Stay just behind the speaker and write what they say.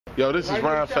Yo, this is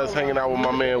Ryan Fest hanging out with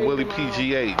my man Willie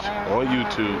PGH on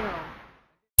YouTube.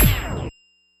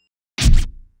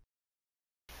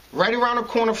 Right around the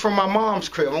corner from my mom's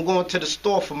crib, I'm going to the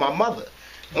store for my mother.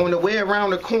 On the way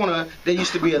around the corner, there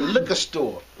used to be a liquor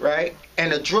store, right?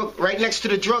 And a drug, right next to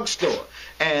the drugstore.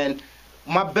 And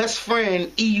my best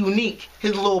friend, E Unique,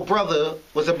 his little brother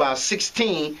was about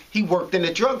 16. He worked in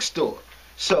the drugstore.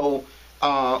 So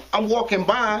I'm walking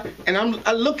by, and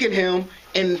I look at him,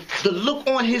 and the look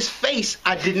on his face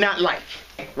I did not like,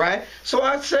 right? So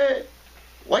I said,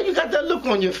 why you got that look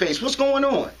on your face? What's going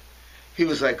on? He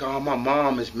was like, oh, my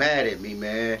mom is mad at me,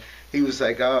 man. He was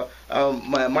like,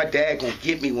 my dad gonna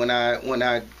get me when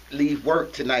I leave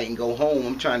work tonight and go home.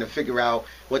 I'm trying to figure out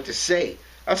what to say.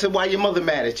 I said, why your mother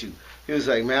mad at you? He was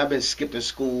like, man, I've been skipping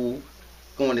school,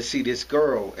 going to see this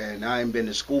girl, and I ain't been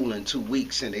to school in 2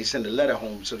 weeks, and they sent a letter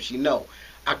home so she know.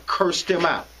 I cursed him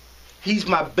out. He's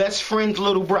my best friend's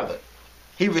little brother.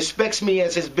 He respects me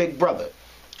as his big brother.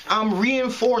 I'm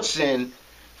reinforcing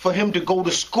for him to go to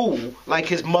school like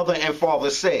his mother and father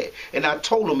said. And I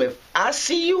told him, if I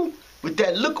see you with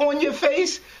that look on your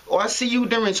face, or I see you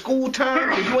during school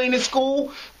time and you ain't in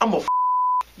school, I'm gonna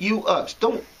you up.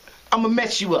 I'm gonna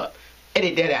mess you up.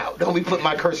 Edit that out. Don't be putting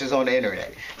my curses on the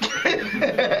internet.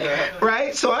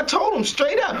 Right? So I told him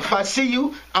straight up, if I see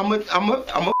you, I'm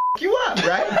gonna you up,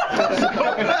 right?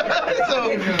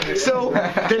 so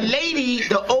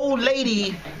the old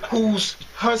lady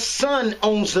her son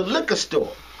owns the liquor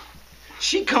store,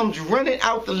 she comes running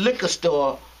out the liquor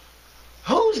store.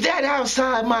 Who's that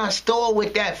outside my store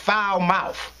with that foul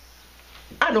mouth?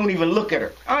 I don't even look at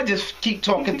her. I just keep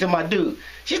talking to my dude.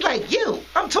 She's like, you,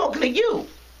 I'm talking to you.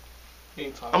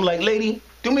 I'm like, lady,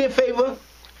 do me a favor,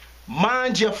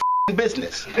 mind your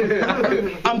business.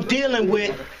 I'm dealing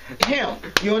with him.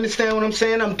 You understand what I'm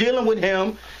saying? I'm dealing with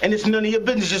him, and it's none of your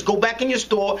business. Just go back in your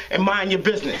store and mind your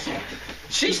business.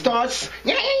 She starts,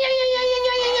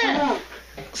 yeah.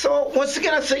 So once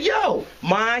again, I say, yo,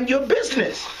 mind your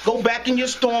business. Go back in your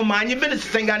store and mind your business.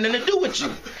 This ain't got nothing to do with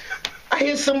you. I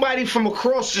hear somebody from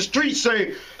across the street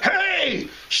say, hey,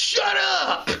 shut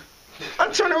up. I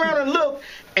turn around and look,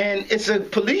 and it's a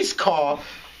police car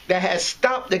that has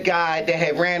stopped the guy that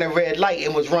had ran a red light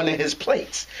and was running his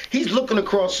plates. He's looking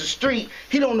across the street.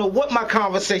 He don't know what my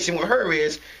conversation with her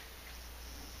is.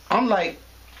 I'm like,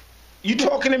 you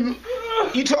talking to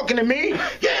me?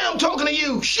 Yeah, I'm talking to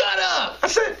you. Shut up. I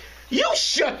said, you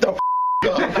shut the up.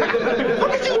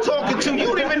 What are you talking to? You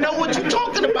don't even know what you're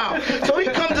talking about. So he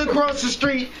comes across the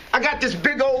street. I got this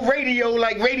big old radio,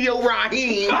 like Radio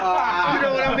Raheem. You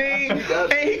know what I mean?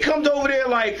 And he comes over there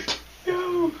like,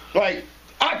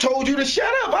 I told you to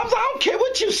shut up. I was like, I don't care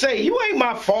what you say. You ain't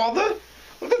my father.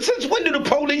 Since when do the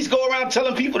police go around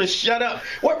telling people to shut up?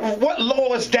 What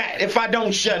law is that if I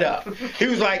don't shut up? He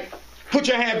was like, put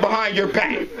your hand behind your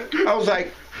back. I was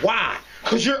like, why?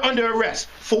 Because you're under arrest.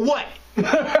 For what?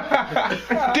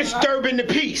 Disturbing the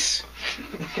peace.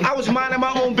 I was minding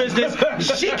my own business.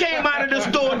 She came out of the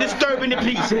store disturbing the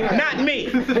peace, not me.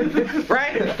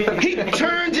 Right? He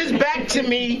turns his back to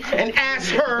me and asks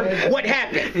her what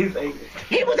happened.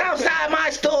 He was outside my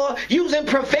store using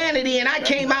profanity, and I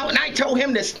came out and I told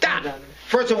him to stop.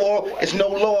 First of all, it's no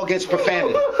law against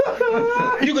profanity.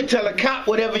 You can tell a cop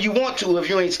whatever you want to if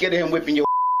you ain't scared of him whipping your.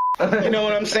 You know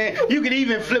what I'm saying? You could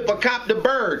even flip a cop the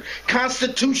bird.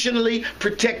 Constitutionally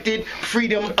protected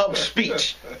freedom of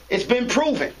speech. It's been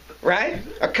proven, right?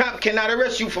 A cop cannot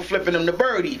arrest you for flipping him the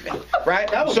bird even, right?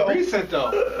 That was recent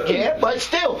though. Yeah, but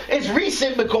still, it's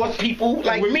recent because people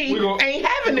like me ain't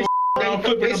having this.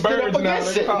 They stood up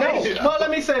against it. No. Well,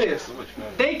 let me say this.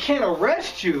 They can't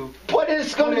arrest you. But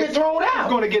it's going to get thrown out. It's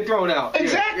going to get thrown out.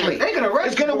 Exactly. They can arrest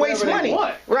you. It's going to waste money.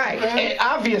 Right. Okay. And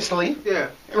obviously. Yeah.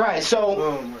 Right.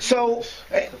 So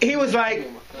he was like,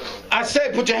 I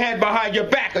said put your hand behind your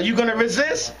back. Are you going to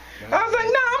resist? I was like,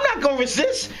 no, I'm not going to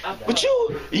resist. But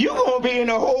you going to be in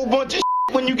a whole bunch of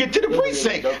when you get to the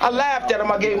precinct. I laughed at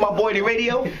him. I gave my boy the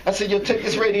radio. I said, yo, take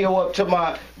this radio up to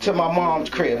my mom's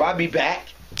crib. I'll be back.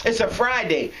 It's a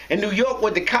Friday. In New York,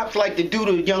 what the cops like to do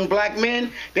to young black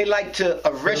men, they like to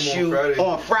arrest you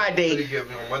on Friday,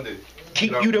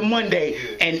 keep you to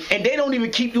Monday, and they don't even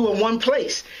keep you in one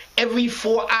place. Every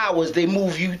 4 hours, they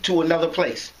move you to another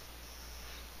place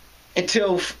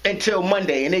until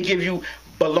Monday, and they give you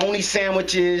bologna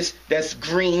sandwiches, that's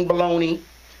green bologna,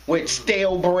 with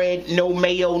stale bread, no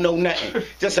mayo, no nothing.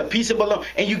 Just a piece of bologna,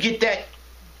 and you get that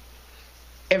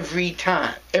every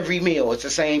time, every meal. It's the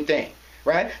same thing.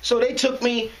 Right? So they took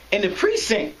me in the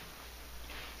precinct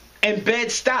in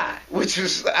Bed-Stuy, which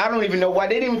was, I don't even know why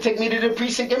they didn't even take me to the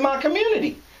precinct in my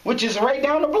community, which is right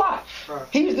down the block.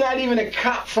 He's not even a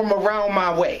cop from around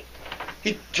my way.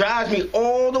 He drives me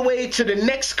all the way to the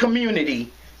next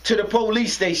community, to the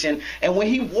police station. And when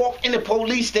he walked in the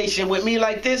police station with me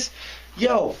like this,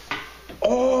 yo,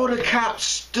 all the cops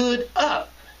stood up.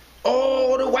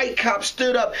 All the white cops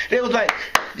stood up. They was like,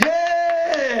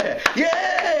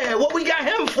 yeah, what we got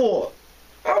him for?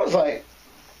 I was like,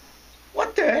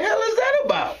 what the hell is that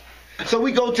about? So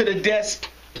we go to the desk.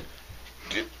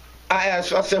 I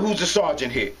said, who's the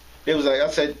sergeant here? They was like, I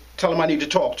said, tell him I need to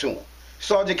talk to him.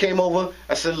 Sergeant came over.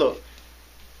 I said, look,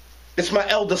 it's my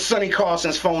elder Sonny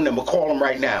Carson's phone number. Call him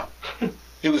right now.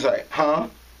 He was like, huh?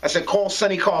 I said, call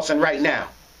Sonny Carson right now.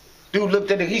 Dude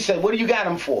looked at it. He said, what do you got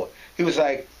him for? He was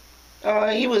like,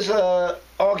 he was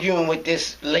arguing with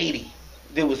this lady.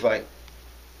 Dude was like,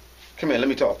 come here, let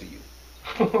me talk to you.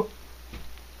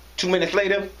 2 minutes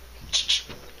later,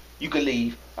 you can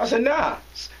leave. I said, nah.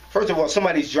 First of all,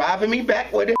 somebody's driving me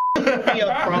back where they me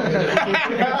up from.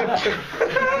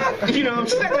 You know what I'm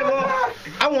saying? Second of all,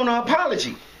 I want an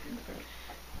apology.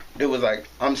 It was like,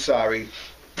 I'm sorry.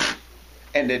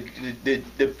 And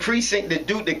the precinct,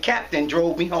 the captain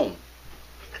drove me home.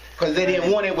 Because they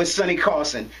didn't want it with Sonny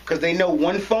Carson. Because they know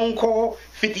one phone call,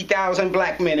 50,000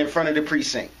 black men in front of the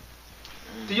precinct.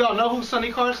 Do y'all know who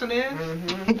Sonny Carson is?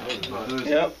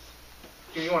 Yep.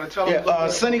 You want to tell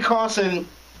him? Sonny Carson,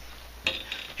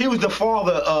 he was the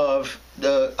father of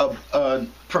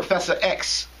Professor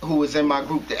X, who was in my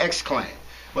group, the X Clan.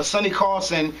 But Sonny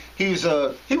Carson, he was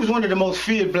one of the most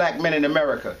feared black men in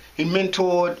America. He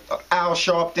mentored Al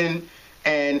Sharpton,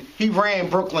 and he ran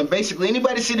Brooklyn. Basically,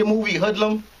 anybody see the movie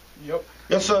Hoodlum? Yep.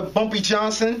 Yes, sir. Bumpy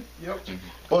Johnson? Yep.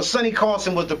 Well, Sonny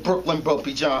Carson was the Brooklyn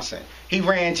Bumpy Johnson. He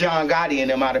ran John Gotti and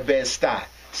them out of Bed-Stuy.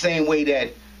 Same way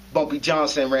that Bumpy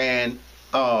Johnson ran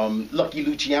Lucky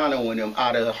Luciano and them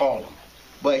out of Harlem.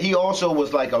 But he also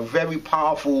was like a very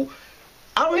powerful,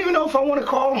 I don't even know if I want to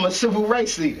call him a civil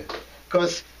rights leader.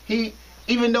 Because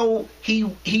even though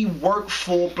he worked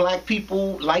for black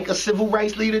people like a civil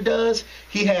rights leader does,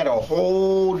 he had a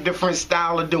whole different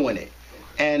style of doing it.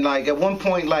 And like at one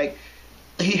point, like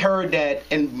he heard that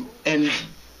in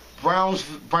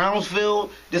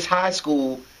Brownsville, this high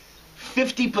school,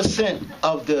 50%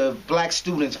 of the black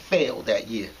students failed that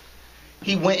year.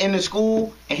 He went into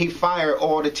school and he fired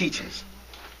all the teachers.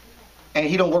 And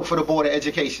he don't work for the Board of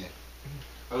Education.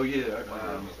 Oh yeah.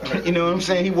 You know what I'm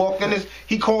saying? He walked in this.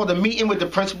 He called a meeting with the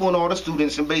principal and all the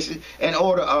students and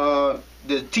all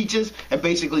the teachers, and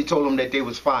basically told them that they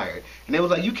was fired. And they was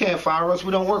like, "You can't fire us.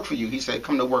 We don't work for you." He said,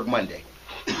 "Come to work Monday."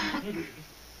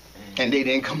 And they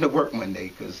didn't come to work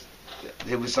Monday because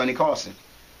it was Sonny Carson.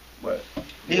 But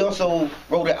he also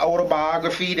wrote an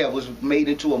autobiography that was made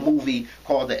into a movie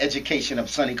called The Education of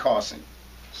Sonny Carson.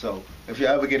 So if you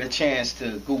ever get a chance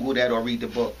to Google that or read the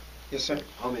book. Yes, sir.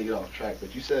 I'm gonna get off track,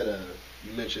 but you said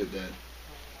you mentioned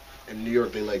that in New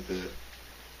York they like to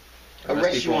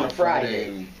arrest you on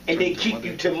Friday and they keep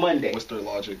you to Monday. What's their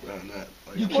logic behind that?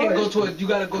 Like, You can't go to it. You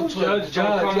gotta go to a judge. You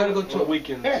gotta go to a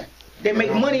weekend. Yeah. They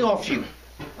make money off you.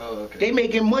 oh, okay. They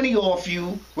making money off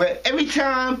you where every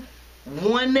time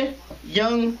one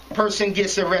young person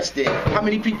gets arrested, how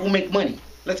many people make money?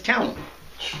 Let's count them.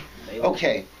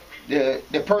 Okay.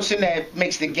 The person that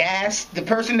makes the gas, the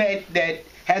person that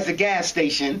has the gas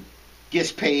station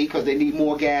gets paid because they need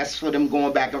more gas for them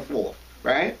going back and forth,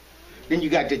 right? Then you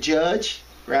got the judge,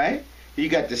 right? You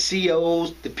got the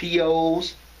COs, the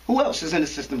POs. Who else is in the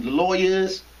system? The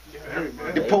lawyers,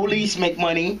 the police make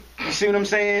money. You see what I'm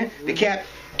saying? The cap.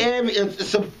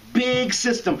 It's a big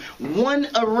system. One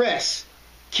arrest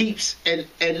keeps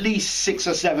at least 6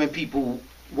 or 7 people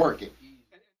working.